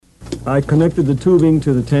I connected the tubing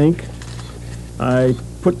to the tank. I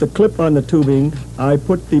put the clip on the tubing. I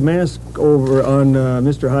put the mask over on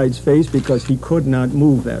Mr. Hyde's face because he could not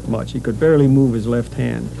move that much. He could barely move his left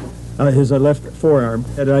hand, his left forearm.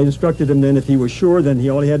 And I instructed him then if he was sure, then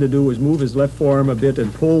all he had to do was move his left forearm a bit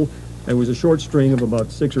and pull. There was a short string of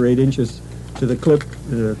about 6 or 8 inches to the clip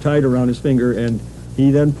tied around his finger, and he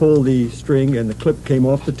then pulled the string and the clip came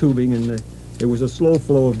off the tubing, and it was a slow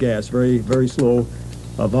flow of gas, very, very slow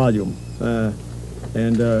volume.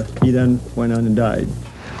 And he then went on and died.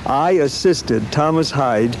 I assisted Thomas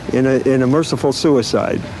Hyde in a merciful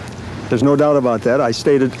suicide. There's no doubt about that. I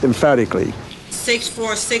stated emphatically.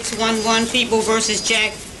 64611 People versus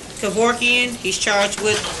Jack Kevorkian. He's charged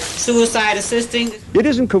with suicide assisting. It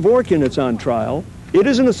isn't Kevorkian that's on trial. It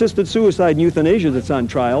isn't assisted suicide and euthanasia that's on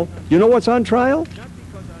trial. You know what's on trial?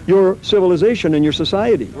 Your civilization and your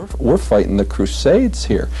society. We're fighting the crusades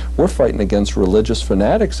here. We're fighting against religious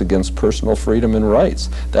fanatics, against personal freedom and rights.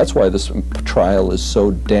 That's why this trial is so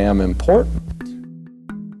damn important.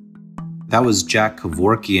 That was Jack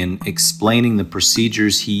Kevorkian explaining the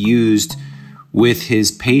procedures he used with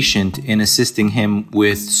his patient in assisting him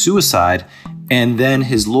with suicide, and then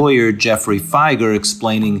his lawyer, Jeffrey Fieger,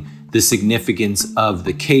 explaining the significance of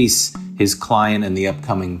the case, his client, and the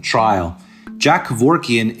upcoming trial. Jack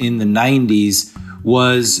Kevorkian in the 90s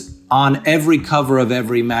was on every cover of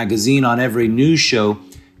every magazine, on every news show,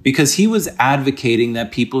 because he was advocating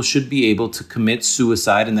that people should be able to commit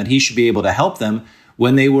suicide and that he should be able to help them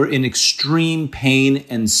when they were in extreme pain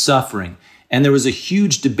and suffering. And there was a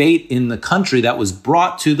huge debate in the country that was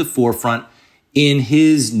brought to the forefront in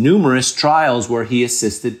his numerous trials where he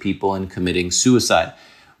assisted people in committing suicide.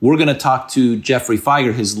 We're going to talk to Jeffrey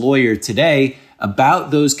Fieger, his lawyer, today about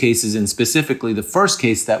those cases, and specifically the first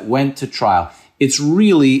case that went to trial. It's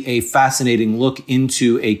really a fascinating look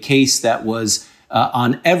into a case that was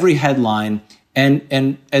on every headline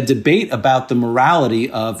and a debate about the morality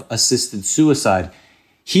of assisted suicide.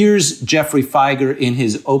 Here's Jeffrey Fieger in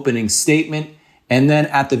his opening statement, and then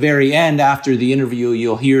at the very end, after the interview,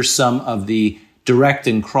 you'll hear some of the direct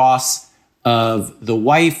and cross of the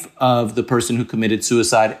wife of the person who committed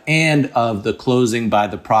suicide and of the closing by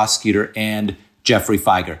the prosecutor and Jeffrey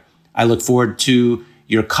Fieger. I look forward to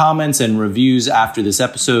your comments and reviews after this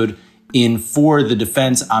episode. In For the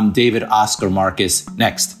Defense, I'm David Oscar Marcus.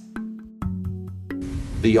 Next.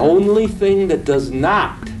 The only thing that does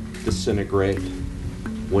not disintegrate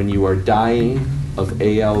when you are dying of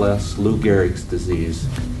ALS, Lou Gehrig's disease,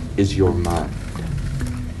 is your mind.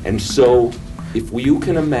 And so, if you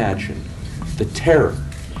can imagine the terror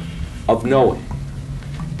of knowing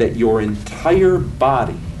that your entire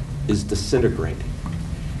body is disintegrating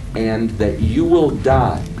and that you will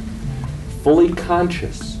die fully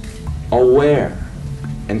conscious, aware,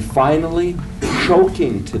 and finally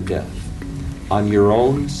choking to death on your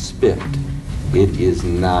own spit, it is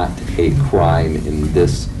not a crime in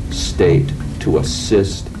this state to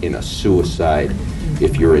assist in a suicide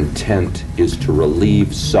if your intent is to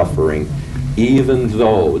relieve suffering, even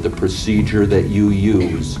though the procedure that you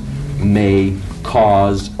use may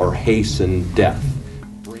cause or hasten death.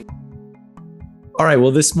 All right,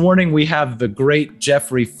 well, this morning we have the great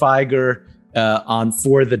Jeffrey Fieger on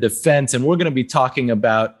For the Defense, and we're going to be talking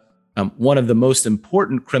about one of the most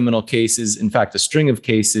important criminal cases, in fact, a string of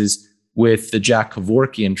cases with the Jack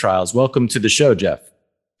Kevorkian trials. Welcome to the show, Jeff.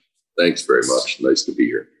 Thanks very much. Nice to be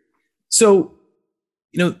here. So,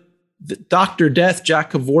 Dr. Death,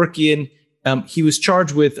 Jack Kevorkian, he was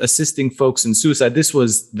charged with assisting folks in suicide. This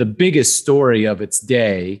was the biggest story of its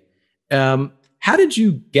day. How did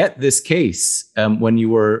you get this case when you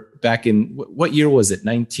were back in, what year was it?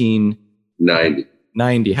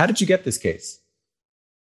 1990. How did you get this case?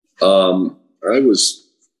 I was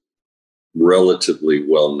relatively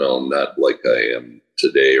well known, not like I am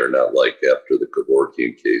today or not like after the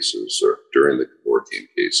Kevorkian cases or during the Kevorkian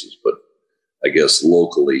cases, but I guess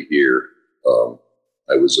locally here,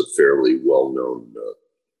 I was a fairly well-known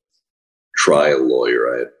trial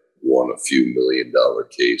lawyer. I had won a few $1 million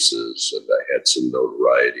cases, and I had some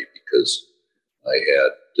notoriety because I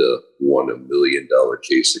had won a $1 million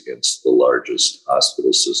case against the largest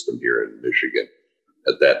hospital system here in Michigan.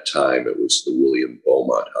 At that time, it was the William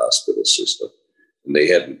Beaumont Hospital System, and they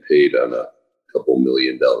hadn't paid on a couple $1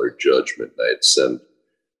 million judgment. I had sent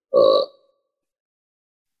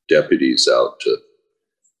deputies out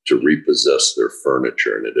to repossess their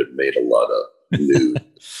furniture, and it had made a lot of news.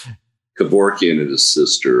 Kevorkian and his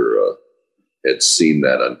sister had seen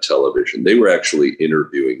that on television. They were actually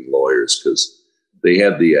interviewing lawyers because they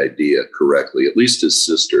had the idea correctly. At least his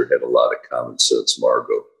sister had a lot of common sense,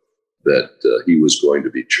 Margot, that he was going to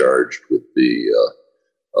be charged with the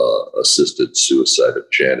assisted suicide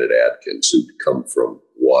of Janet Atkins, who'd come from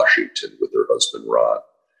Washington with her husband, Ron.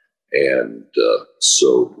 And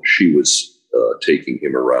so she was taking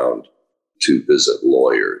him around to visit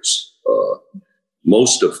lawyers,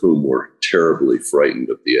 most of whom were terribly frightened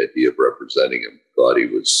of the idea of representing him, thought he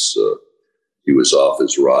was off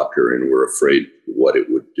his rocker and were afraid what it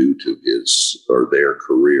would do to his or their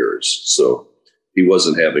careers. So he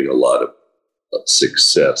wasn't having a lot of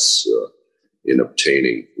success in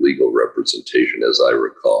obtaining legal representation, as I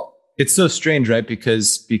recall. It's so strange, right?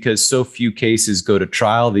 Because so few cases go to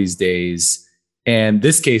trial these days, and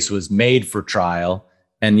this case was made for trial,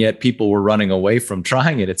 and yet people were running away from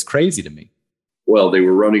trying it. It's crazy to me. Well, they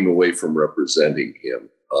were running away from representing him,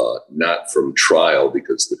 not from trial,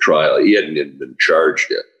 because the trial, he hadn't even been charged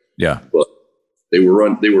yet. Yeah. But they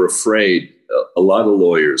were afraid. A lot of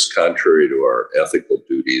lawyers, contrary to our ethical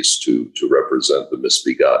duties to represent the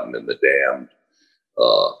misbegotten and the damned,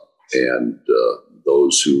 and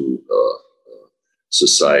those who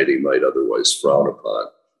society might otherwise frown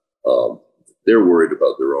upon, they're worried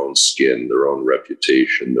about their own skin, their own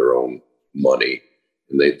reputation, their own money.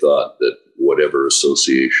 And they thought that whatever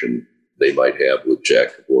association they might have with Jack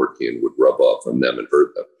Kevorkian would rub off on them and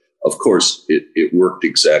hurt them. Of course, it worked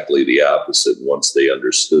exactly the opposite. Once they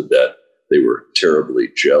understood that, they were terribly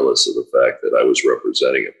jealous of the fact that I was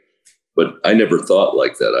representing him. But I never thought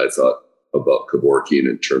like that. I thought about Kevorkian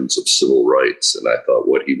in terms of civil rights, and I thought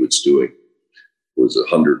what he was doing was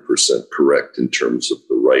 100% correct in terms of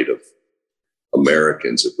the right of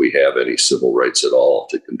Americans, if we have any civil rights at all,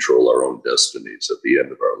 to control our own destinies at the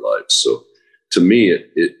end of our lives. So to me,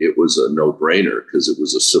 it was a no-brainer because it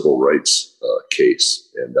was a civil rights case,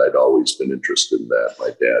 and I'd always been interested in that.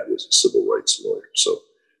 My dad was a civil rights lawyer, so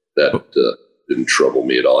that didn't trouble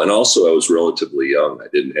me at all. And also, I was relatively young. I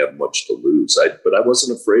didn't have much to lose, but I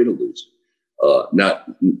wasn't afraid of losing.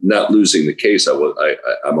 Not losing the case.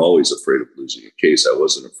 I'm always afraid of losing a case. I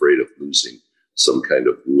wasn't afraid of losing some kind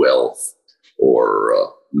of wealth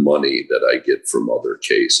or money that I get from other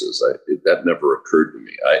cases. That never occurred to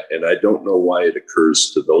me. And I don't know why it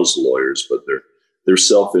occurs to those lawyers, but their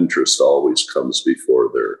self-interest always comes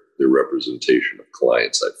before their representation of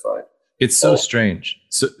clients, I find. It's so strange.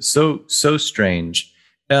 So strange.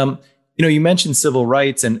 You mentioned civil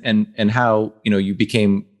rights and how, you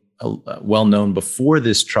became well known before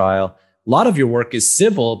this trial. A lot of your work is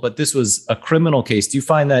civil, but this was a criminal case. Do you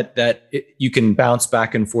find that you can bounce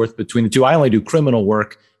back and forth between the two? I only do criminal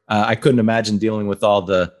work. I couldn't imagine dealing with all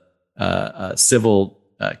the civil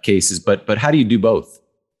cases, but how do you do both?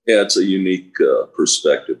 Yeah, it's a unique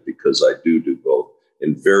perspective because I do both,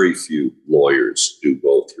 and very few lawyers do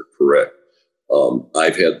both. You're correct.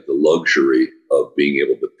 I've had the luxury of being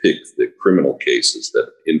able to pick the criminal cases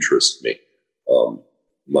that interest me.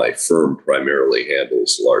 My firm primarily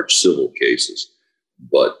handles large civil cases,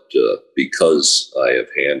 but because I have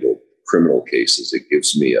handled criminal cases, it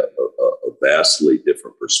gives me a vastly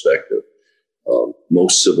different perspective.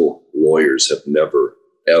 Most civil lawyers have never,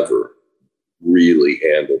 ever really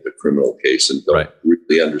handled a criminal case and don't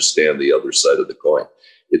really understand the other side of the coin.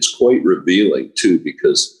 It's quite revealing, too,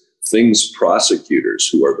 because things prosecutors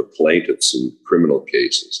who are the plaintiffs in criminal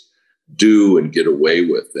cases do and get away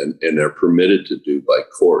with and are permitted to do by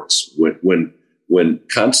courts when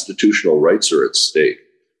constitutional rights are at stake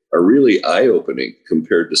are really eye-opening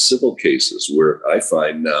compared to civil cases, where I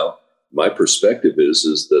find now my perspective is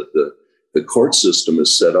that the court system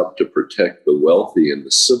is set up to protect the wealthy and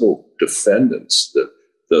the civil defendants,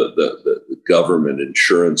 the government,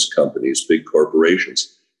 insurance companies, big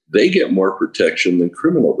corporations. They get more protection than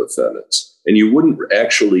criminal defendants. And you wouldn't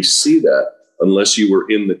actually see that unless you were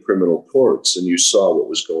in the criminal courts and you saw what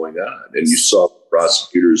was going on and you saw what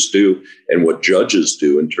prosecutors do and what judges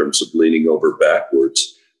do in terms of leaning over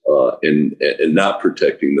backwards and not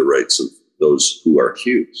protecting the rights of those who are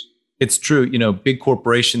accused. It's true. Big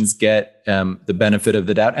corporations get the benefit of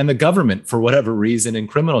the doubt, and the government, for whatever reason, in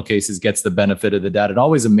criminal cases gets the benefit of the doubt. It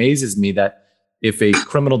always amazes me that if a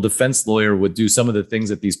criminal defense lawyer would do some of the things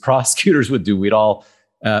that these prosecutors would do, we'd all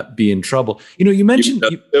be in trouble. You mentioned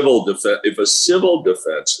if a civil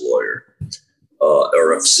defense lawyer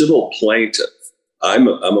or a civil plaintiff, I'm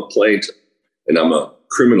a plaintiff and I'm a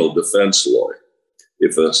criminal defense lawyer.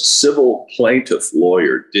 If a civil plaintiff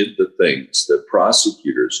lawyer did the things that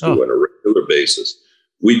prosecutors do on a regular basis,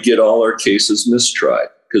 we'd get all our cases mistried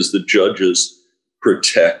because the judges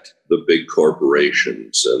protect the big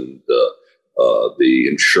corporations and the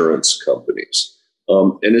insurance companies.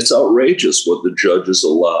 And it's outrageous what the judges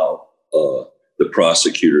allow the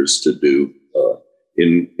prosecutors to do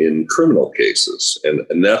in criminal cases.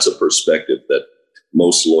 And that's a perspective that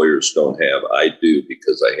most lawyers don't have. I do,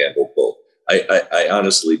 because I handle both I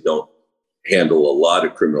honestly don't handle a lot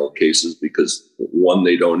of criminal cases because, one,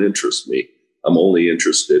 they don't interest me. I'm only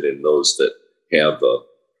interested in those that have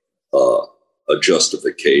a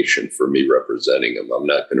justification for me representing them. I'm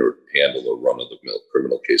not going to handle a run-of-the-mill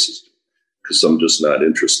criminal cases because I'm just not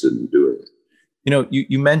interested in doing it.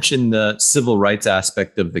 You mentioned the civil rights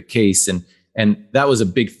aspect of the case, and that was a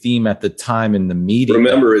big theme at the time in the media.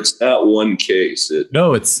 Remember, it's not one case.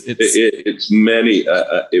 It's many.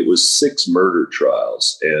 It was 6 murder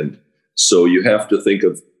trials, and so you have to think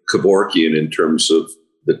of Kevorkian in terms of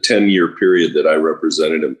the 10-year period that I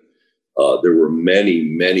represented him. There were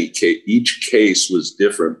many cases. Each case was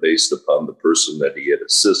different based upon the person that he had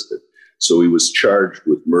assisted. So he was charged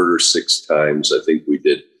with murder 6 times. I think we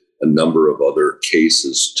did a number of other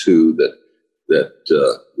cases too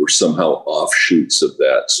that were somehow offshoots of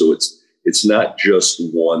that. So it's not just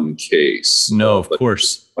one case. No, of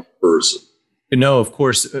course. One person. No, of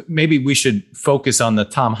course. Maybe we should focus on the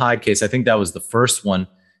Tom Hyde case. I think that was the first one.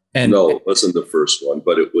 And no, it wasn't the first one,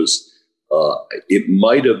 but it was. It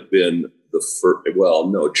might have been the first. Well,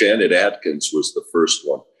 no, Janet Atkins was the first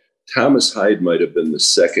one. Thomas Hyde might have been the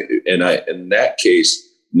second, and that case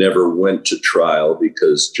never went to trial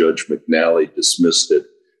because Judge McNally dismissed it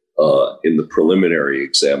in the preliminary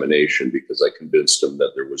examination because I convinced him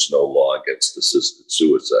that there was no law against assisted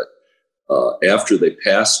suicide. After they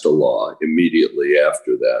passed a law immediately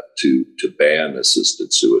after that to ban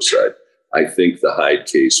assisted suicide, I think the Hyde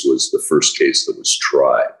case was the first case that was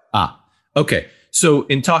tried. Okay. So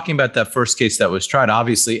in talking about that first case that was tried,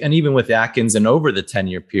 obviously, and even with Atkins and over the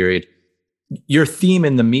 10-year period, your theme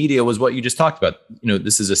in the media was what you just talked about.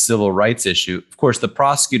 This is a civil rights issue. Of course, the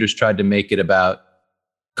prosecutors tried to make it about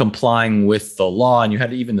complying with the law, and you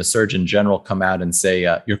had even the Surgeon General come out and say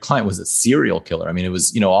your client was a serial killer. I mean, it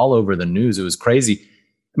was all over the news. It was crazy.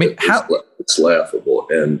 I mean, it's laughable,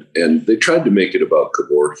 and they tried to make it about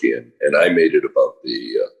Kevorkian, and I made it about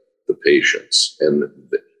the patients, and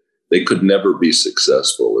they could never be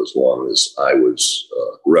successful as long as I was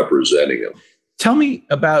representing them. Tell me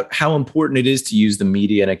about how important it is to use the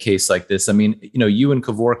media in a case like this. I mean, you and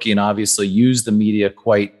Kevorkian obviously use the media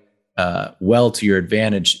quite well to your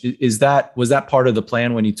advantage. Was that part of the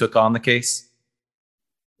plan when you took on the case?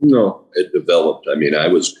 No, it developed. I mean, I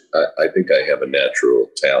think I have a natural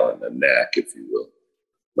talent, a knack, if you will.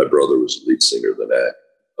 My brother was a lead singer of the Knack.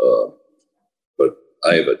 But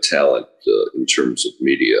I have a talent in terms of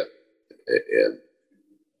media. And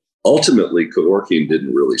ultimately, Kevorkian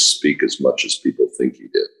didn't really speak as much as people think he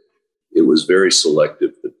did. It was very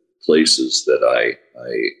selective, the places that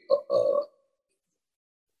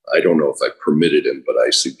I don't know if I permitted him, but I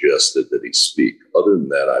suggested that he speak. Other than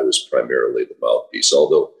that, I was primarily the mouthpiece.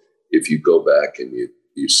 Although if you go back and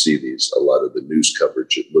you see a lot of the news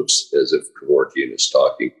coverage, it looks as if Kevorkian is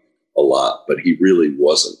talking a lot, but he really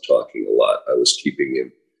wasn't talking a lot. I was keeping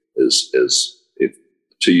him as if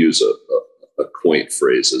to use a quaint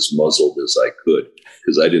phrase, as muzzled as I could,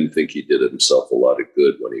 because I didn't think he did himself a lot of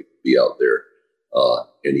good when he'd be out there.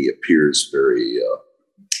 And he appears very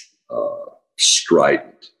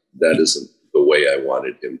strident. That isn't the way I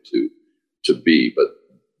wanted him to be.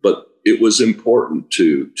 But it was important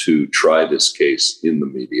to try this case in the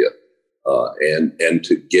media and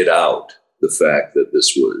to get out the fact that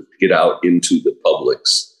this would get out into the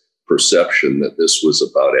public's perception that this was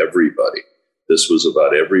about everybody. This was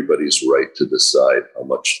about everybody's right to decide how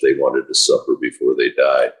much they wanted to suffer before they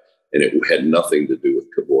died. And it had nothing to do with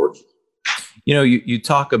Kevorkian. You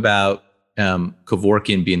talk about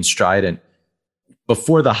Kevorkian being strident.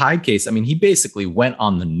 Before the Hyde case, I mean, he basically went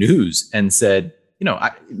on the news and said,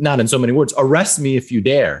 not in so many words, arrest me if you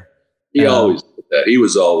dare. He always did that. He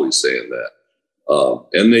was always saying that.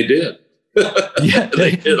 And they did. Yeah,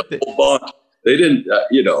 they did a whole bunch. They didn't,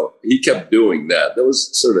 he kept doing that. That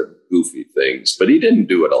was sort of goofy things, but he didn't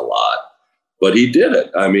do it a lot. But he did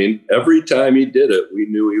it. I mean, every time he did it, we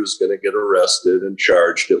knew he was going to get arrested and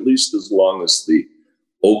charged, at least as long as the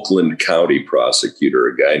Oakland County prosecutor,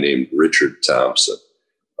 a guy named Richard Thompson,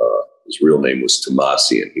 his real name was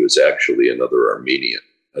Tomasian. He was actually another Armenian.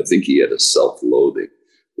 I think he had a self-loathing.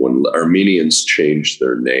 When Armenians changed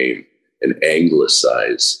their name and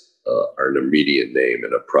anglicized an Armenian name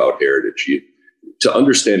and a proud heritage, to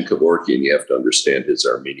understand Kevorkian, you have to understand his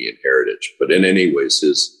Armenian heritage. But in any ways,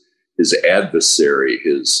 his adversary,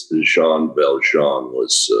 his Jean Valjean,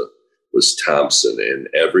 was Thompson, and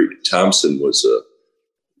Thompson was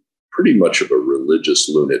pretty much of a religious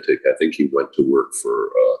lunatic. I think he went to work for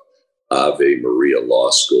Ave Maria Law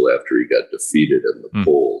School after he got defeated in the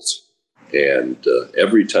polls. And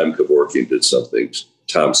every time Kevorkian did something,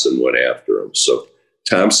 Thompson went after him. So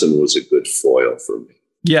Thompson was a good foil for me.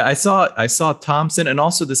 Yeah, I saw Thompson, and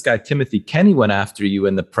also this guy Timothy Kenny went after you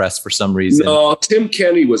in the press for some reason. No, Tim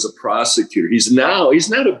Kenny was a prosecutor. He's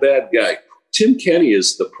not a bad guy. Tim Kenny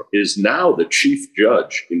is now the chief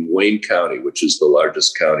judge in Wayne County, which is the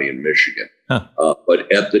largest county in Michigan. Huh.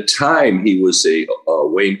 But at the time, he was a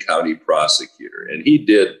Wayne County prosecutor, and he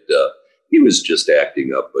was just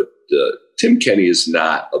acting up. But Tim Kenny is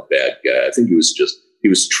not a bad guy. I think he was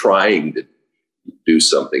trying to do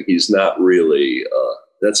something. He's not really.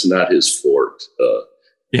 That's not his forte.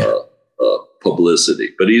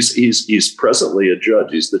 Publicity, but he's presently a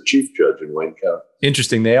judge. He's the chief judge in Wayne County.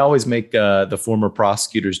 Interesting. They always make the former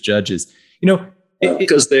prosecutors judges.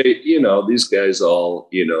 Because these guys all,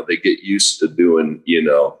 they get used to doing,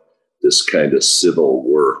 this kind of civil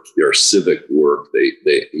work, their civic work. They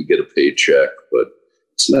get a paycheck, but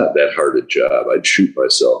it's not that hard a job. I'd shoot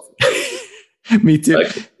myself. Me too. I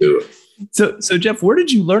could do it. So Jeff, where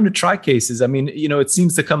did you learn to try cases? I mean, it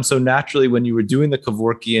seems to come so naturally when you were doing the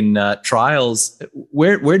Kevorkian trials.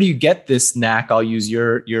 Where do you get this knack? I'll use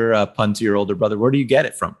your pun to your older brother. Where do you get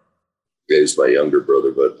it from? He's my younger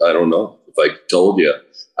brother, but I don't know. If I told you,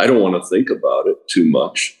 I don't want to think about it too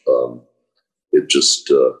much. It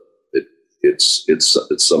just it's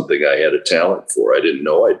something I had a talent for. I didn't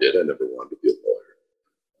know I did. I never wanted to be a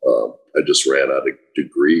lawyer. I just ran out of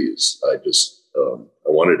degrees. I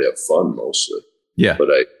wanted to have fun mostly. Yeah. But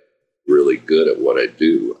I'm really good at what I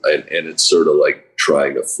do. And it's sort of like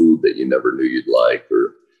trying a food that you never knew you'd like,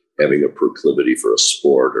 or having a proclivity for a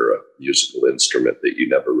sport or a musical instrument that you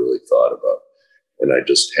never really thought about. And I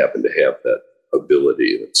just happen to have that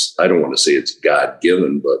ability. I don't want to say it's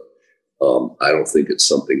God-given, but I don't think it's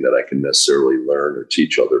something that I can necessarily learn or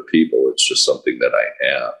teach other people. It's just something that I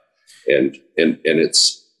have. And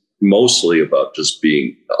it's mostly about just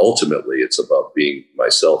being, ultimately, it's about being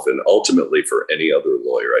myself. And ultimately, for any other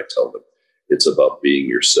lawyer, I tell them, it's about being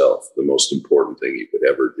yourself. The most important thing you could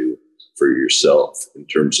ever do for yourself in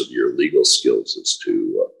terms of your legal skills is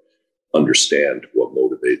to understand what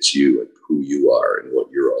motivates you and who you are and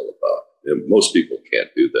what you're all about. And most people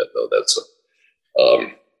can't do that, though.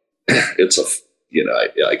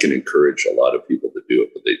 I can encourage a lot of people to do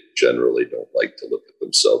it, but they generally don't like to look at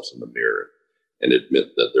themselves in the mirror and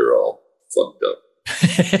admit that they're all fucked up.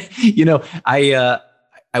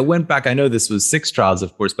 I went back, I know this was 6 trials,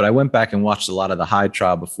 of course, but I went back and watched a lot of the Hyde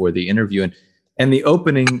trial before the interview. And the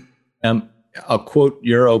opening, I'll quote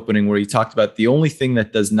your opening where you talked about the only thing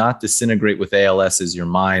that does not disintegrate with ALS is your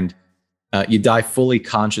mind. You die fully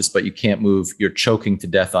conscious, but you can't move. You're choking to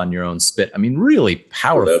death on your own spit. I mean, really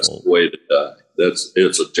powerful. Well, that's the way to die.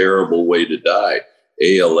 It's a terrible way to die.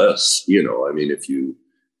 ALS, if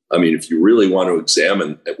you really want to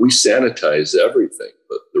examine, we sanitize everything.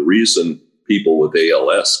 But the reason people with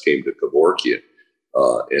ALS came to Kevorkian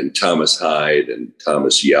and Thomas Hyde and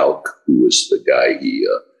Thomas Yauk, who was the guy he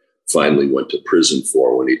finally went to prison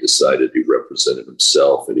for when he decided he represented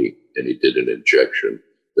himself, and he did an injection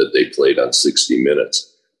that they played on 60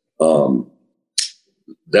 Minutes.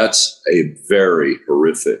 That's a very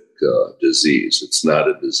horrific disease. It's not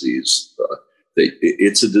a disease.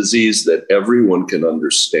 It's a disease that everyone can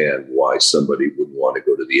understand why somebody would want to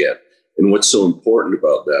go to the end. And what's so important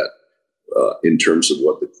about that, in terms of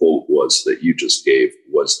what the quote was that you just gave,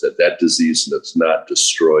 was that disease does not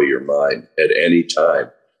destroy your mind at any time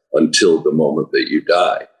until the moment that you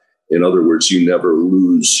die. In other words, you never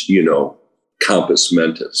lose, compos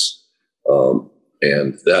mentis.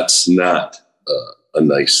 And that's not a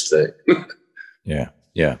nice thing. Yeah.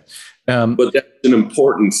 But that's an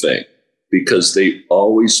important thing, because they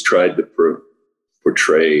always tried to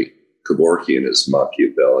portray Kevorkian as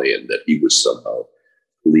Machiavellian, that he was somehow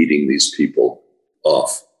leading these people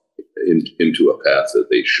off into a path that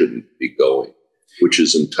they shouldn't be going, which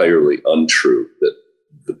is entirely untrue. That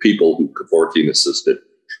the people who Kevorkian assisted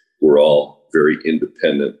were all very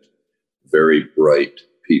independent, very bright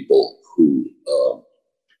people who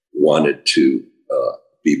wanted to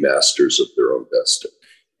be masters of their own destiny.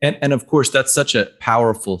 And of course, that's such a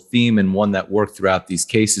powerful theme and one that worked throughout these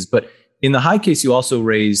cases. But in the Hyde case, you also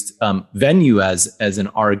raised venue as an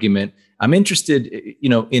argument. I'm interested,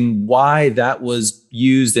 in why that was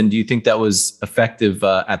used, and do you think that was effective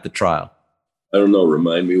at the trial? I don't know.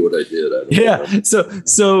 Remind me what I did.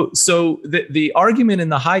 So the argument in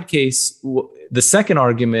the Hyde case, the second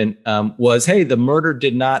argument was, hey, the murder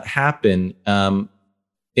did not happen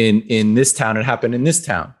in this town. It happened in this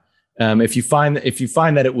town. If you find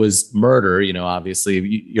that it was murder,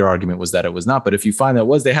 obviously your argument was that it was not. But if you find that it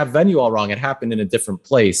was, they have venue all wrong. It happened in a different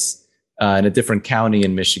place, in a different county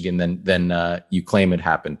in Michigan than you claim it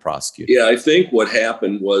happened, prosecutor. Yeah, I think what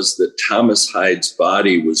happened was that Thomas Hyde's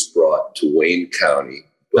body was brought to Wayne County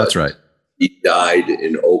But That's right. he died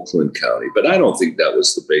in Oakland County. But I don't think that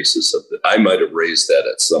was the basis of it. I might have raised that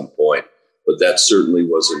at some point, but that certainly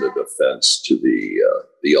wasn't a defense to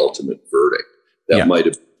the ultimate verdict. That might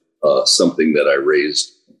have something that I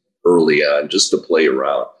raised early on just to play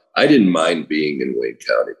around. I didn't mind being in Wayne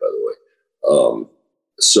County, by the way.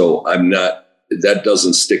 So that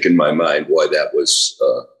doesn't stick in my mind why that was,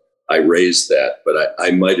 I raised that, but I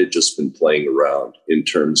might have just been playing around in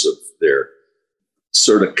terms of their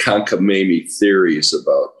sort of cockamamie theories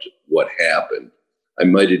about what happened. I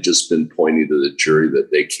might have just been pointing to the jury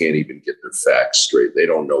that they can't even get their facts straight. They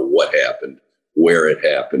don't know what happened, where it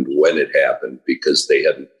happened, when it happened, because they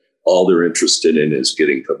hadn't, all they're interested in is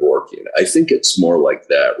getting Kevorkian. I think it's more like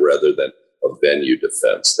that rather than a venue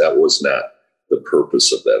defense. That was not the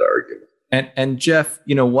purpose of that argument. And Jeff,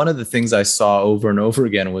 one of the things I saw over and over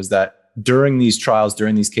again was that during these trials,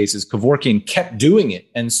 during these cases, Kevorkian kept doing it.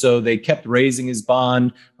 And so they kept raising his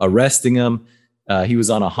bond, arresting him. He was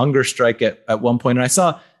on a hunger strike at one point. And I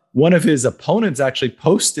saw one of his opponents actually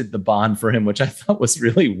posted the bond for him, which I thought was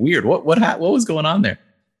really weird. What was going on there?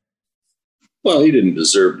 Well, he didn't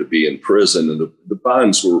deserve to be in prison, and the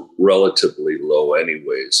bonds were relatively low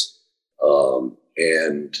anyways.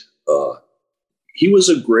 He was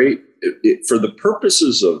a great, for the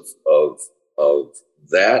purposes of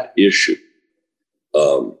that issue,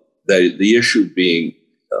 the issue being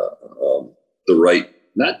the right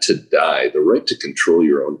not to die, the right to control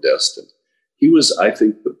your own destiny. He was, I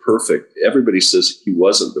think, the perfect, everybody says he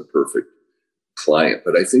wasn't the perfect client,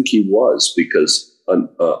 but I think he was, because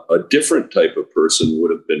a different type of person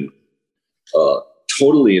would have been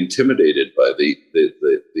totally intimidated by the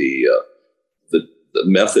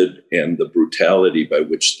method and the brutality by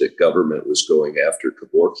which the government was going after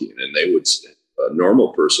Kevorkian. And a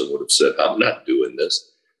normal person would have said, I'm not doing this.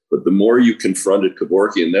 But the more you confronted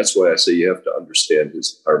Kevorkian, that's why I say you have to understand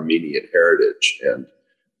his Armenian heritage and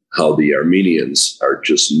how the Armenians are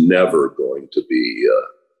just never going to be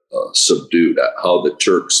subdued. How the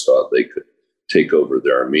Turks thought they could take over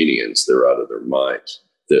the Armenians. They're out of their minds.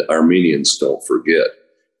 The Armenians don't forget.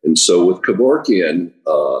 And so with Kevorkian,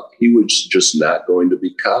 he was just not going to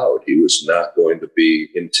be cowed. He was not going to be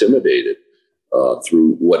intimidated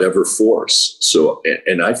through whatever force. So,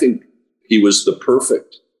 and I think he was the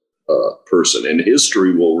perfect person, and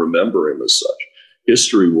history will remember him as such.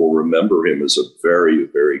 History will remember him as a very,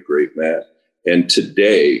 very great man. And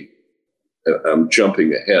today, I'm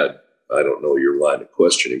jumping ahead. I don't know your line of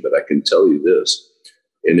questioning, but I can tell you this,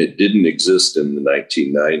 and it didn't exist in the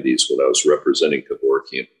 1990s when I was representing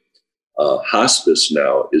Kevorkian. Hospice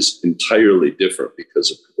now is entirely different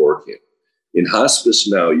because of Kevorkian. In hospice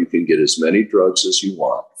now, you can get as many drugs as you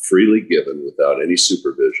want, freely given without any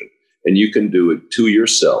supervision, and you can do it to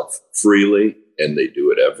yourself freely, and they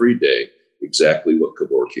do it every day, exactly what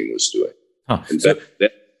Kevorkian was doing. In fact,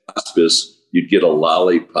 that hospice, you'd get a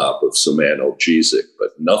lollipop of some analgesic, but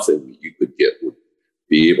nothing you could get would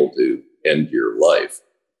be able to end your life.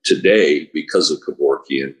 Today, because of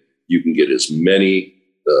Kevorkian, you can get as many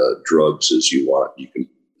drugs as you want. You can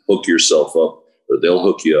hook yourself up, or they'll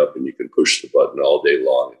hook you up, and you can push the button all day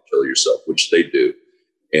long and kill yourself, which they do.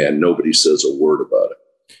 And nobody says a word about it.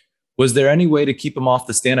 Was there any way to keep him off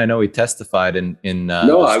the stand? I know he testified in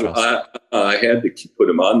No, I had to put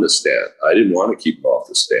him on the stand. I didn't want to keep him off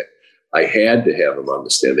the stand. I had to have him on the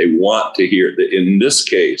stand. They want to hear that. In this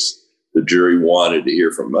case, the jury wanted to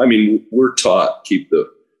hear from him. I mean, we're taught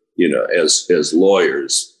as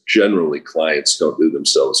lawyers, generally clients don't do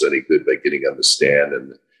themselves any good by getting on the stand,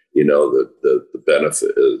 and the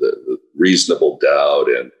benefit, the reasonable doubt,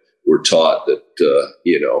 and we're taught that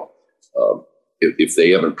if they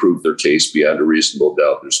haven't proved their case beyond a reasonable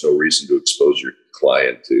doubt, there's no reason to expose your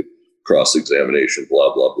client to cross-examination,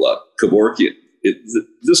 blah, blah, blah. Kevorkian,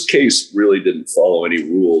 this case really didn't follow any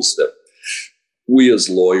rules that we as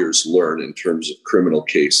lawyers learn in terms of criminal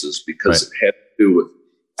cases, because it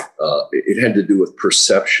had to do with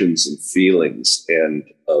perceptions and feelings. And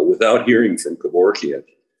without hearing from Kevorkian,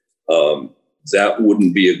 that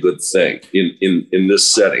wouldn't be a good thing in this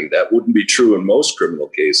setting. That wouldn't be true in most criminal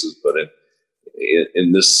cases, but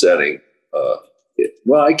in this setting,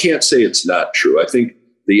 I can't say it's not true. I think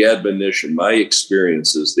the admonition, my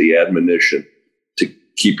experience is the admonition to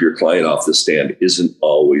keep your client off the stand isn't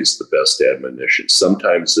always the best admonition.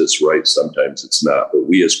 Sometimes it's right, sometimes it's not. But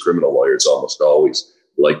we as criminal lawyers almost always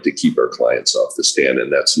like to keep our clients off the stand,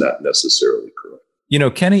 and that's not necessarily correct.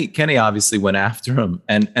 Kenny obviously went after him,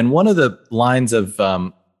 and one of the lines of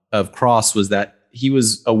Cross was that he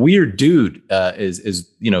was a weird dude,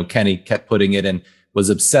 is Kenny kept putting it, and was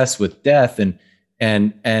obsessed with death. And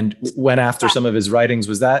and went after some of his writings.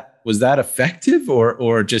 Was that effective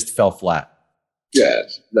or just fell flat? Yeah,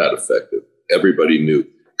 it's not effective. Everybody knew.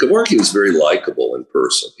 Kevorkian is very likable in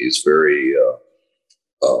person. He's very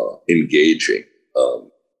engaging.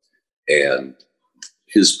 And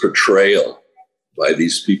his portrayal by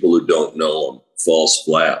these people who don't know him falls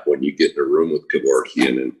flat when you get in a room with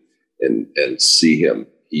Kevorkian and see him.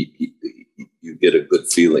 You get a good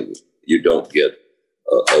feeling. You don't get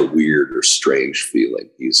a weird or strange feeling.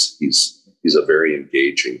 He's a very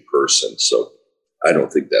engaging person. So I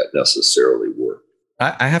don't think that necessarily worked.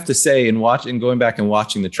 I have to say, in going back and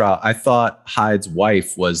watching the trial, I thought Hyde's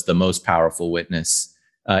wife was the most powerful witness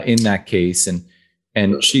in that case,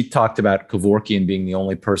 and she talked about Kevorkian being the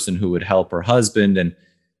only person who would help her husband,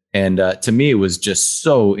 and to me, it was just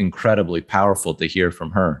so incredibly powerful to hear from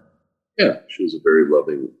her. Yeah, she was a very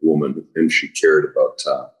loving woman, and she cared about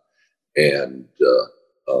Tom, and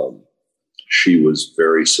she was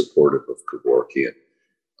very supportive of Kevorkian,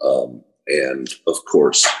 and of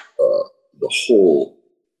course.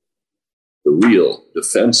 The real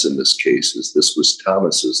defense in this case is this was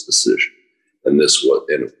Thomas's decision, and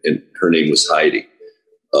and her name was Heidi,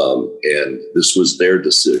 and this was their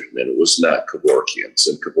decision, and it was not Kevorkian's,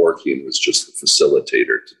 and Kevorkian was just the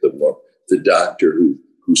facilitator to the doctor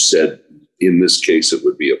who said in this case it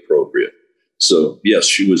would be appropriate. So yes,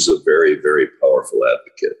 she was a very, very powerful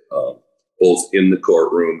advocate, both in the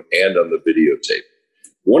courtroom and on the videotape.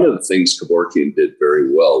 One of the things Kevorkian did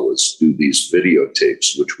very well was do these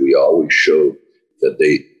videotapes, which we always showed that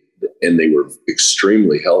they were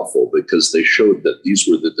extremely helpful because they showed that these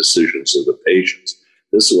were the decisions of the patients.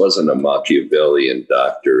 This wasn't a Machiavellian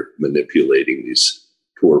doctor manipulating these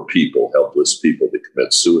poor people, helpless people to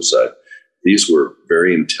commit suicide. These were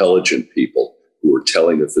very intelligent people who were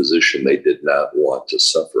telling the physician they did not want to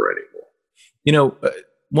suffer anymore. You know,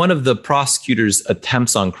 one of the prosecutor's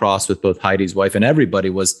attempts on cross with both Heidi's wife and everybody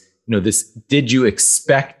was, did you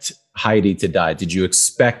expect Heidi to die? Did you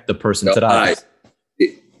expect the person to die?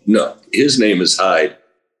 No, his name is Hyde.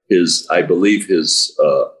 I believe his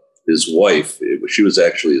wife, she was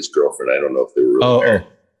actually his girlfriend. I don't know if they were really married.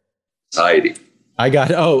 Heidi.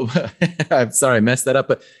 I'm sorry, I messed that up.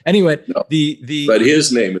 But anyway, no. But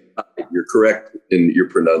his name is Hyde. You're correct in your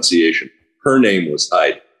pronunciation. Her name was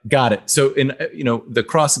Hyde. Got it. So in the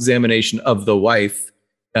cross-examination of the wife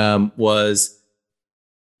was,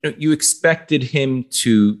 you expected him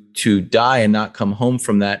to die and not come home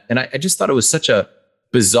from that. And I just thought it was such a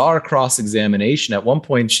bizarre cross-examination. At one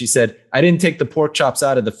point she said, I didn't take the pork chops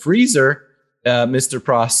out of the freezer, Mr.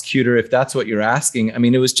 Prosecutor, if that's what you're asking. I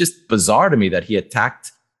mean, it was just bizarre to me that he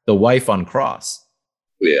attacked the wife on cross.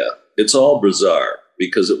 Yeah, it's all bizarre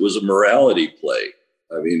because it was a morality play.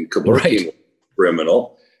 I mean, Kevorkian was a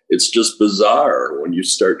criminal. It's just bizarre when you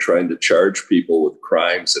start trying to charge people with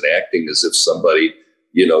crimes and acting as if somebody,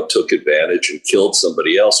 took advantage and killed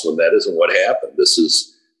somebody else when that isn't what happened. This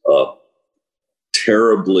is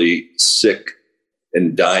terribly sick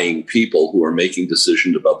and dying people who are making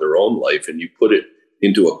decisions about their own life, and you put it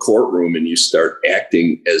into a courtroom and you start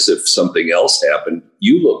acting as if something else happened.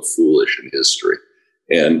 You look foolish in history.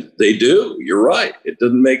 And they do. You're right. It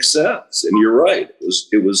doesn't make sense. And you're right.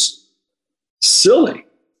 It was silly.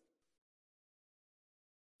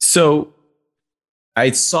 So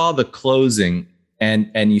I saw the closing,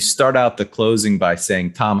 and you start out the closing by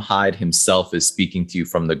saying Tom Hyde himself is speaking to you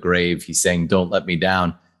from the grave. He's saying, don't let me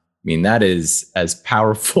down. I mean, that is as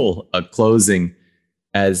powerful a closing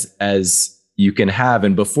as you can have.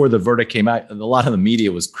 And before the verdict came out, a lot of the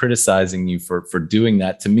media was criticizing you for doing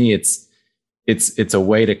that. To me, it's a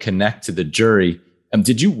way to connect to the jury.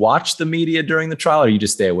 Did you watch the media during the trial, or you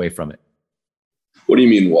just stay away from it? What do you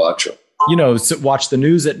mean watch them? Watch the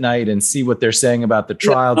news at night and see what they're saying about the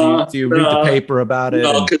trial. Do you read the paper about it?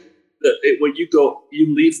 No, when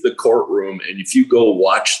you leave the courtroom, and if you go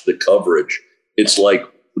watch the coverage, it's like,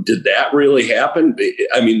 did that really happen?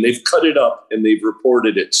 I mean, they've cut it up and they've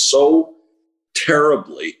reported it so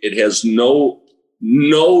terribly. It has no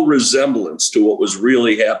resemblance to what was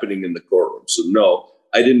really happening in the courtroom. So no,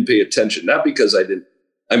 I didn't pay attention. Not because I didn't.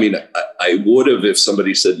 I mean, I would have if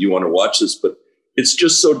somebody said, you want to watch this, but it's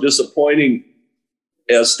just so disappointing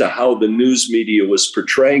as to how the news media was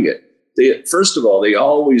portraying it. First of all, they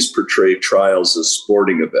always portray trials as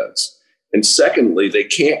sporting events. And secondly, they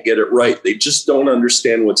can't get it right. They just don't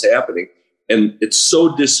understand what's happening. And it's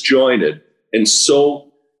so disjointed. And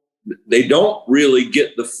so they don't really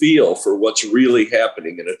get the feel for what's really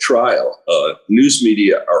happening in a trial. News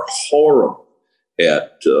media are horrible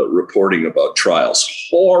at reporting about trials.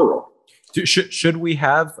 Horrible. Should we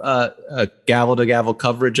have a gavel-to-gavel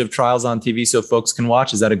coverage of trials on TV so folks can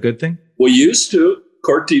watch? Is that a good thing? We used to.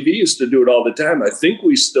 Court TV used to do it all the time. I think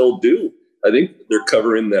we still do. I think they're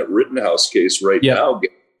covering that Rittenhouse case right now,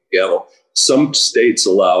 Gavel. Some states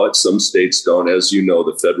allow it. Some states don't. As you know,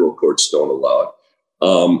 the federal courts don't allow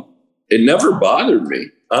it. It never bothered me,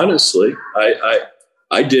 honestly.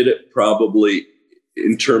 I did it probably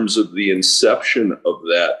in terms of the inception of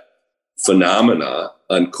that phenomena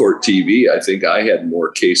on Court TV. I think I had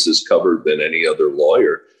more cases covered than any other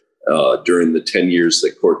lawyer during the 10 years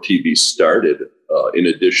that Court TV started. In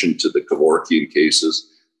addition to the Kevorkian cases,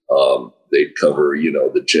 they'd cover,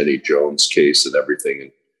 the Jenny Jones case and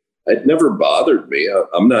everything. And it never bothered me.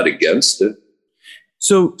 I'm not against it.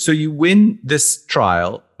 So you win this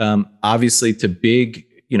trial, obviously to big,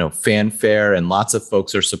 fanfare, and lots of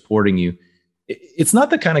folks are supporting you. It's not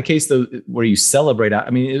the kind of case though where you celebrate. I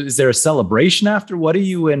mean, is there a celebration after? What do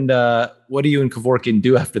you and Kevorkian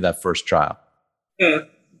do after that first trial?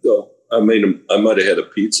 Go. I might have had a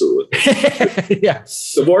pizza with him. Yeah.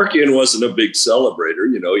 Kevorkian wasn't a big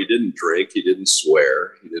celebrator. He didn't drink. He didn't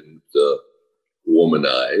swear. He didn't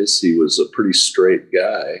womanize. He was a pretty straight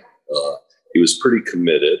guy. He was pretty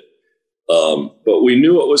committed. But we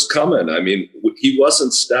knew it was coming. I mean, he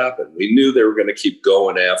wasn't stopping. We knew they were going to keep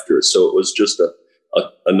going after it. So it was just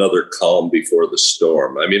another calm before the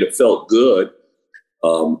storm. I mean, it felt good.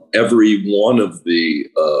 Every one of the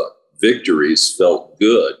victories felt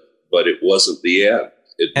good. But it wasn't the end.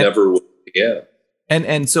 It never was the end.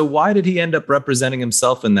 And so why did he end up representing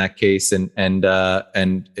himself in that case and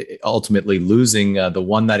ultimately losing the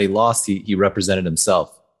one that he lost? He represented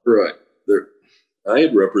himself. Right. I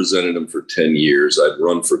had represented him for 10 years. I'd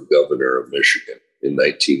run for governor of Michigan in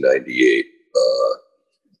 1998.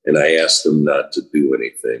 And I asked him not to do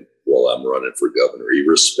anything while I'm running for governor. He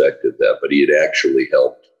respected that, but he had actually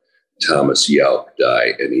helped Thomas Yauch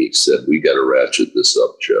die, and he said, "We got to ratchet this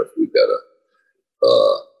up, Jeff.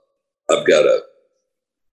 I've got to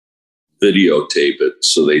videotape it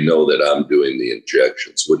so they know that I'm doing the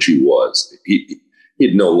injections," which he was. He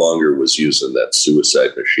no longer was using that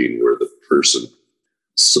suicide machine where the person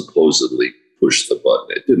supposedly pushed the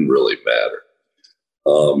button. It didn't really matter.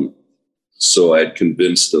 So I'd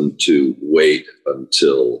convinced him to wait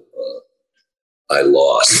until I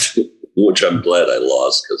lost, which I'm glad I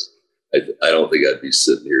lost because I don't think I'd be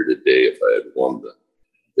sitting here today if I had won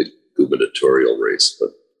the gubernatorial race. But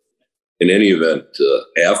in any event,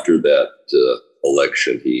 after that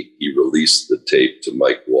election, he released the tape to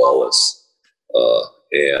Mike Wallace,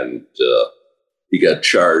 and he got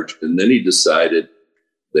charged. And then he decided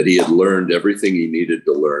that he had learned everything he needed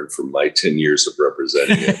to learn from my 10 years of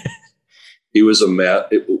representing him. He was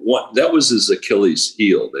that was his Achilles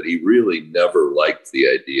heel, that he really never liked the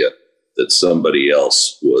idea that somebody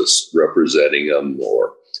else was representing him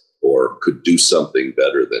or could do something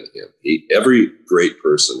better than him. Every great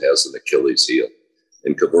person has an Achilles heel.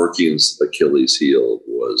 And Kevorkian's Achilles heel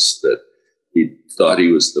was that he thought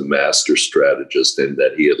he was the master strategist and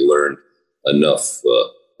that he had learned enough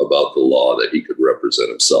about the law that he could represent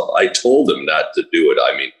himself. I told him not to do it.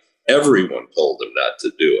 I mean, everyone told him not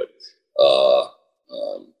to do it.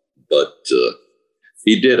 But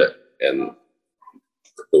he did it. And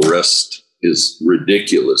the rest is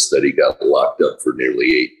ridiculous that he got locked up for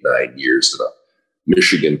nearly 8-9 years in a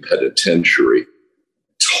Michigan penitentiary.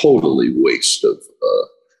 Totally waste of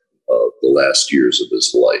the last years of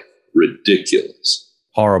his life. Ridiculous.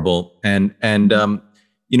 Horrible. And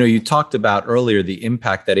you talked about earlier the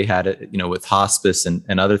impact that he had, with hospice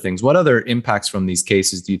and other things. What other impacts from these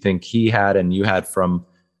cases do you think he had and you had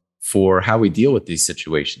for how we deal with these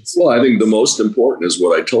situations? Well, I think the most important is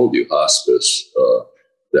what I told you, hospice,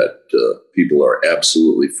 that people are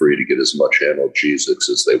absolutely free to get as much analgesics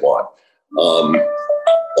as they want.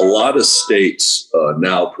 A lot of states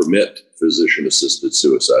now permit physician-assisted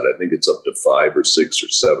suicide. I think it's up to 5 or 6 or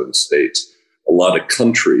 7 states. A lot of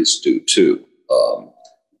countries do too.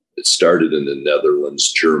 It started in the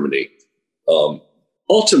Netherlands, Germany.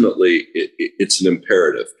 Ultimately, it's an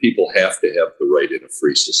imperative. People have to have the right in a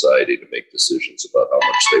free society to make decisions about how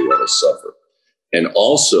much they want to suffer. And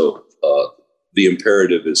also, the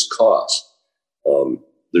imperative is cost.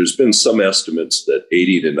 There's been some estimates that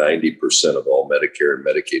 80 to 90% of all Medicare and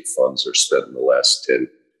Medicaid funds are spent in the last 10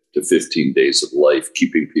 to 15 days of life,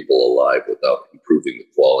 keeping people alive without improving the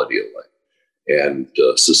quality of life. And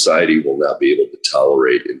society will not be able to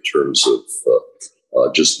tolerate, in terms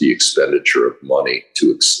of just the expenditure of money,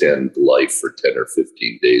 to extend life for 10 or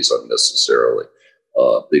 15 days unnecessarily.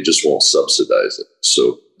 They just won't subsidize it.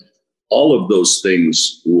 So all of those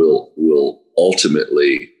things will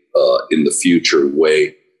ultimately, in the future,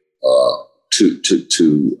 weigh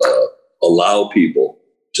to allow people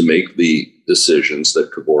to make the decisions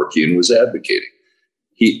that Kevorkian was advocating.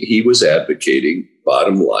 He was advocating,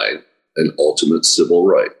 bottom line, an ultimate civil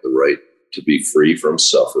right, the right to be free from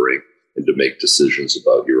suffering and to make decisions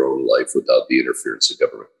about your own life without the interference of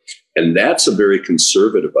government. And that's a very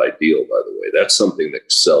conservative ideal, by the way. That's something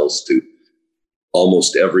that sells to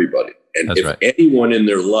almost everybody. And That's if right. anyone in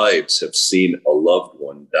their lives have seen a loved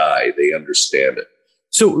one die, they understand it.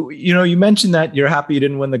 So, you mentioned that you're happy you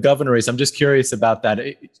didn't win the governor race. I'm just curious about that,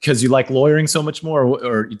 because you like lawyering so much more,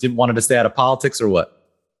 or you didn't want to stay out of politics, or what?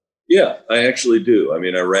 Yeah, I actually do. I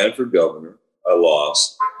mean, I ran for governor. I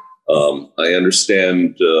lost. I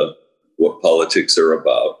understand what politics are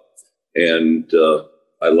about. And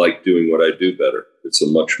I like doing what I do better. It's a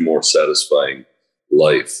much more satisfying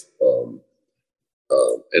life.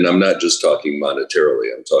 And I'm not just talking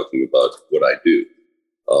monetarily. I'm talking about what I do.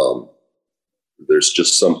 There's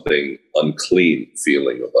just something unclean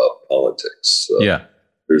feeling about politics. Yeah.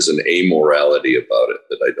 There's an amorality about it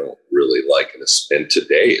that I don't really like. And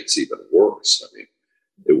today it's even worse. I mean,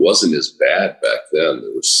 it wasn't as bad back then.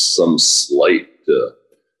 There was some slight,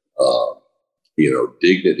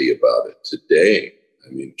 dignity about it. Today, I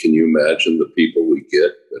mean, can you imagine the people we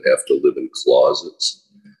get that have to live in closets?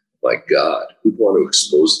 My God, who'd want to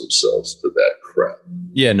expose themselves to that crap?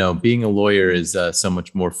 Yeah, no, being a lawyer is so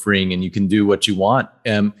much more freeing, and you can do what you want.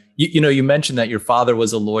 You mentioned that your father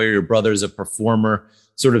was a lawyer, your brother's a performer,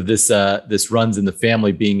 sort of this runs in the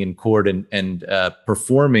family, being in court and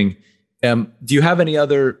performing. Do you have any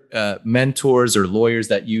other mentors or lawyers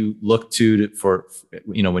that you look to for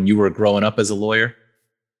when you were growing up as a lawyer?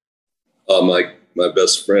 My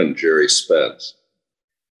best friend, Jerry Spence.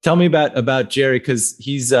 Tell me about Jerry, because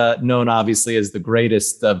he's known obviously as the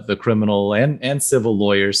greatest of the criminal and civil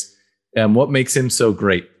lawyers. What makes him so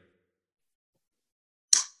great?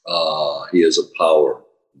 He has a power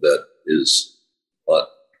that is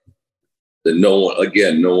that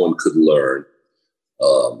no one could learn.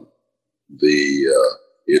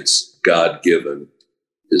 It's God-given,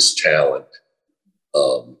 his talent,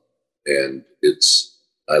 and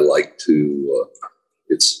I like to.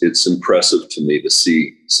 It's impressive to me to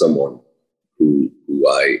see someone who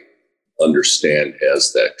I understand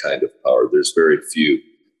has that kind of power. There's very few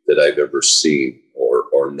that I've ever seen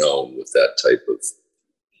or known with that type of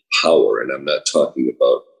power, and I'm not talking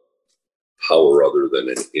about power other than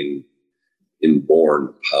an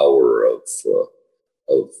inborn power of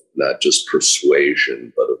not just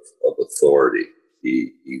persuasion but of authority.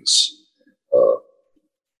 He's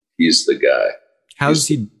the guy. How's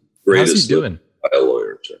he doing? A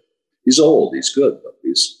lawyer. He's old. He's good. But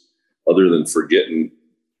he's, other than forgetting,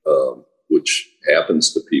 which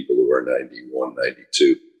happens to people who are 91,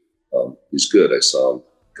 92. He's good. I saw him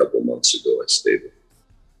a couple of months ago. I stayed with him.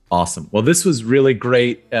 Awesome. Well, this was really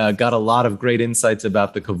great. Got a lot of great insights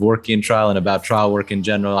about the Kevorkian trial and about trial work in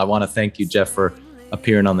general. I want to thank you, Jeff, for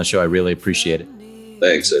appearing on the show. I really appreciate it.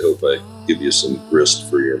 Thanks. I hope I give you some grist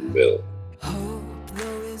for your mill.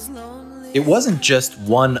 It wasn't just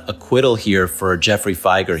one acquittal here for Jeffrey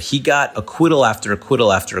Fieger. He got acquittal after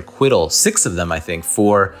acquittal after acquittal, 6 of them, I think,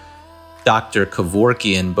 for Dr.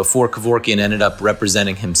 Kevorkian, before Kevorkian ended up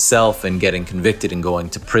representing himself and getting convicted and going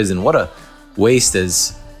to prison. What a waste,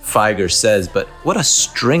 as Fieger says, but what a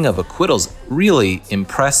string of acquittals. Really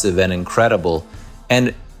impressive and incredible.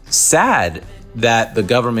 And sad that the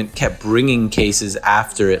government kept bringing cases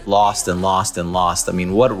after it lost and lost and lost. I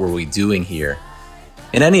mean, what were we doing here?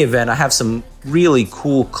 In any event, I have some really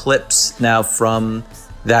cool clips now from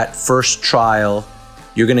that first trial.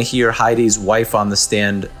 You're going to hear Heidi's wife on the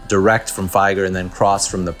stand direct from Fieger and then cross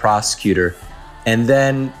from the prosecutor. And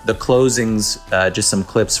then the closings, just some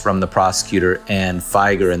clips from the prosecutor and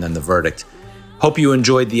Fieger, and then the verdict. Hope you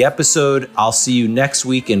enjoyed the episode. I'll see you next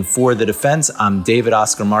week in For the Defense. I'm David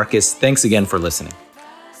Oscar Marcus. Thanks again for listening.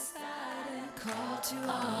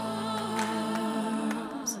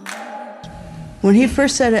 When he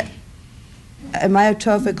first said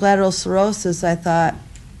amyotrophic lateral sclerosis, I thought,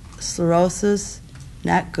 sclerosis,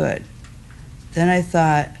 not good. Then I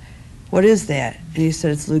thought, what is that? And he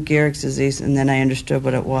said, it's Lou Gehrig's disease. And then I understood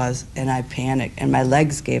what it was, and I panicked, and my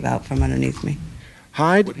legs gave out from underneath me.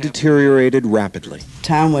 Hyde deteriorated rapidly.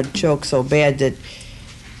 Tom would choke so bad that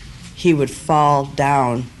he would fall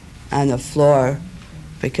down on the floor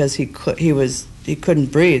because he couldn't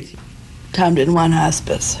breathe. Tom didn't want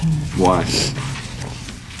hospice. Why?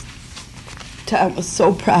 Tom was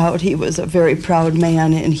so proud. He was a very proud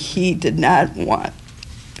man, and he did not want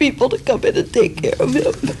people to come in and take care of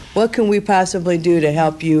him. What can we possibly do to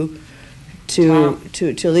help you to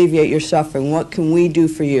alleviate your suffering? What can we do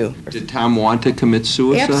for you? Did Tom want to commit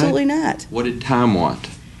suicide? Absolutely not. What did Tom want?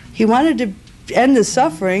 He wanted to end the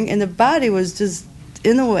suffering, and the body was just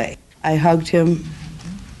in the way. I hugged him,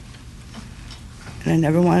 and I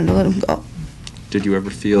never wanted to let him go. Did you ever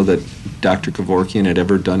feel that Dr. Kevorkian had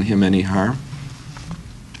ever done him any harm?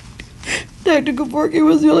 Dr. Kevorkian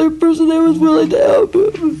was the only person that was willing to help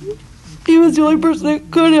him. He was the only person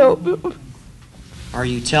that could help him. Are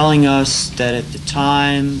you telling us that at the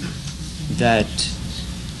time that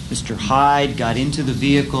Mr. Hyde got into the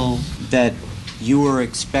vehicle that you were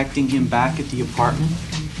expecting him back at the apartment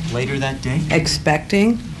later that day?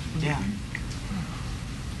 Expecting? Yeah.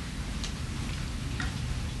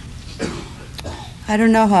 I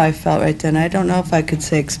don't know how I felt right then. I don't know if I could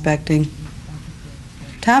say expecting.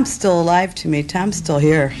 Tom's still alive to me. Tom's still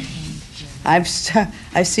here. I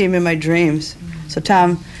see him in my dreams. So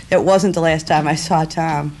Tom, it wasn't the last time I saw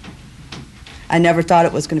Tom. I never thought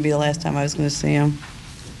it was going to be the last time I was going to see him.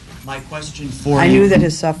 My question for you... I knew that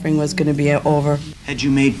his suffering was going to be over. Had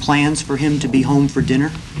you made plans for him to be home for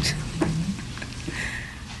dinner?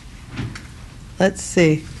 Let's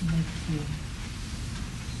see.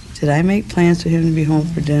 Did I make plans for him to be home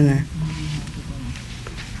for dinner?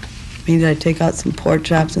 Maybe did I take out some pork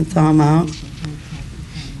chops and thaw them out?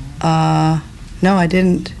 No, I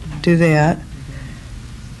didn't do that.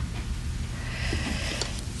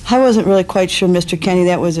 I wasn't really quite sure, Mr. Kenny.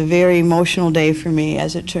 That was a very emotional day for me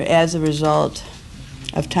as a result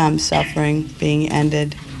of Tom's suffering being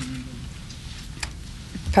ended.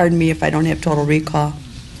 Pardon me if I don't have total recall.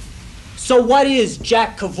 So what is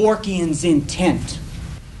Jack Kevorkian's intent?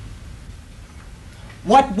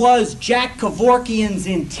 What was Jack Kevorkian's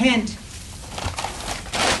intent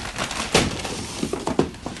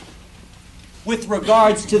with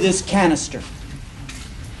regards to this canister?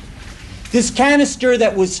 This canister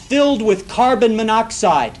that was filled with carbon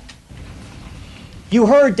monoxide. You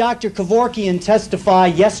heard Dr. Kevorkian testify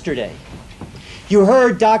yesterday. You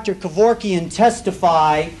heard Dr. Kevorkian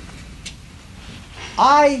testify,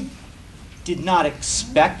 I did not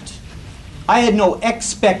expect, I had no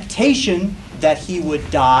expectation that he would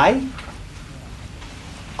die.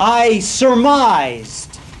 I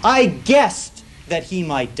surmised, I guessed that he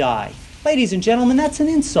might die. Ladies and gentlemen, that's an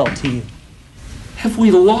insult to you. Have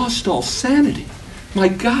we lost all sanity? My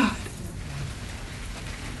God.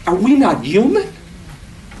 Are we not human?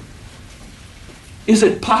 Is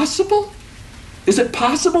it possible? Is it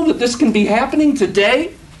possible that this can be happening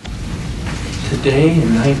today? Today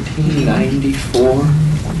in 1994,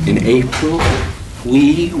 in April,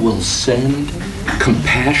 we will send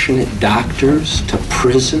compassionate doctors to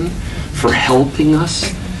prison for helping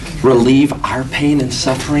us relieve our pain and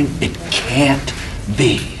suffering? It can't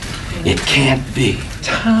be. It can't be.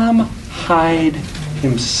 Tom Hyde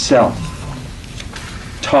himself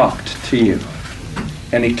talked to you,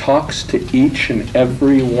 and he talks to each and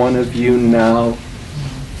every one of you now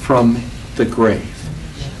from the grave.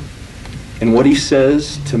 And what he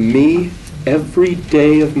says to me every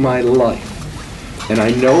day of my life, and I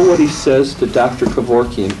know what he says to Dr.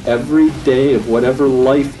 Kevorkian every day of whatever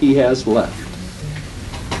life he has left: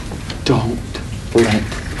 don't let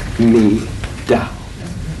me down.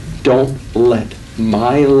 Don't let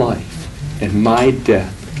my life and my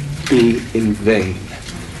death be in vain.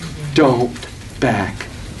 Don't back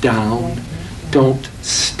down. Don't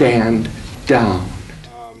stand down.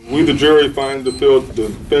 We, the jury, find the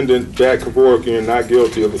defendant, Jack Kevorkian, not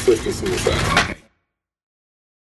guilty of assisted suicide.